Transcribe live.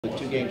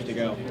with 2 games to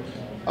go?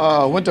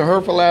 Went to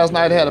Hereford last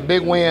night, had a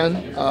big win.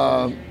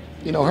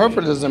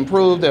 Hereford has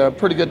improved. They're a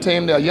pretty good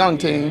team. They're a young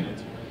team.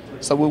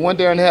 So we went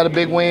there and had a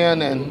big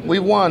win, and we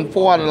won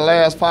 4 out of the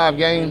last 5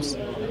 games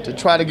to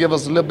try to give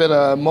us a little bit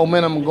of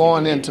momentum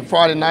going into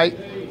Friday night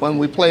when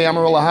we play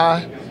Amarillo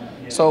High.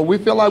 So we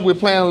feel like we're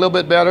playing a little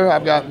bit better.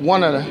 I've got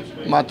one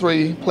of my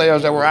 3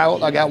 players that were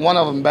out. I got one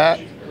of them back,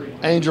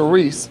 Angel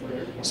Reese.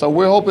 So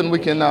we're hoping we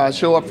can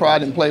show up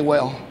Friday and play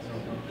well.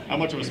 How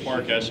much of a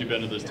spark has she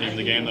been to this team?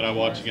 The game that I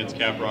watched against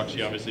Caprock,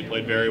 she obviously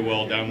played very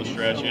well down the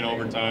stretch in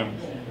overtime.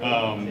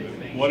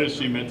 What has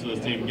she meant to this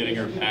team, getting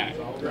her back?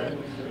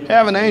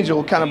 Having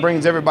Angel kind of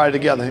brings everybody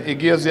together. It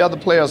gives the other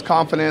players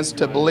confidence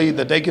to believe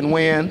that they can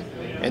win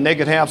and they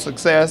can have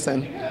success.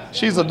 And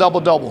she's a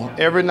double-double.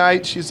 Every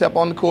night she's up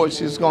on the court,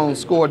 she's going to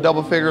score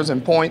double figures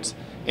in points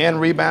and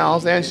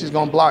rebounds, and she's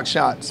going to block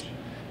shots.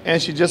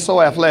 And she's just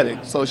so athletic.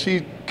 So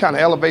she kind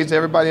of elevates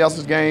everybody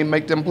else's game,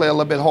 make them play a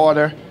little bit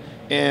harder,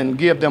 and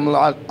give them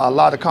a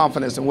lot of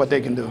confidence in what they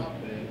can do.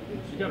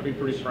 You got to be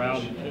pretty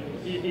proud,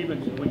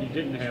 even when you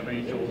didn't have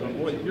Angels.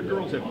 Boy, your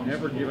girls have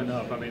never given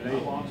up. I mean,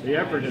 the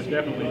effort has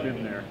definitely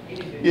been there.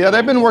 Yeah,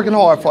 they've been working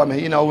hard for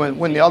me. You know,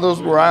 when the others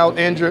were out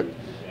injured,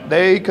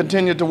 they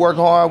continued to work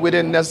hard. We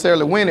didn't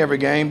necessarily win every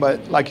game,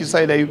 but like you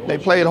say, they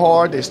played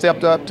hard. They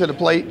stepped up to the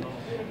plate,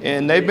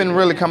 and they've been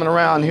really coming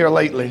around here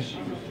lately.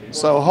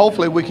 So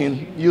hopefully we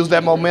can use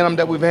that momentum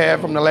that we've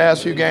had from the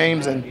last few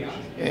games and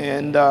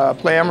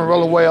play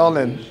Amarillo well,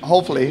 and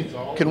hopefully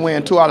can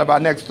win 2 out of our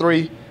next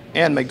 3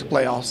 and make the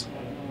playoffs.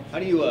 How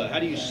do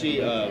you see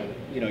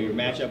your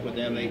matchup with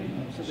them?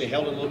 Since they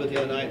held it a little bit the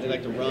other night, they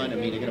like to run. I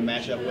mean, they're going to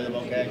match up with them,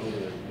 okay?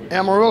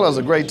 Amarillo is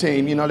a great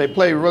team. You know, they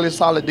play really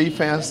solid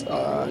defense.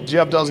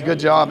 Jeff does a good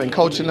job in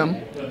coaching them.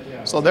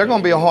 So they're going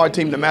to be a hard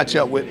team to match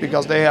up with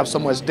because they have so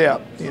much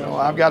depth. You know,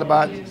 I've got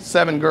about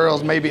 7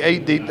 girls, maybe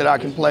 8 deep that I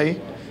can play,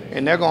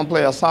 and they're going to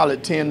play a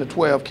solid 10 to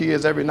 12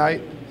 kids every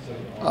night.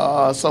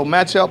 So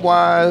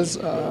matchup-wise,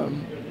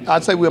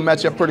 I'd say we'll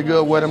match up pretty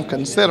good with them,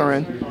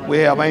 considering we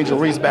have Angel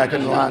Reese back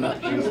in the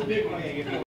lineup.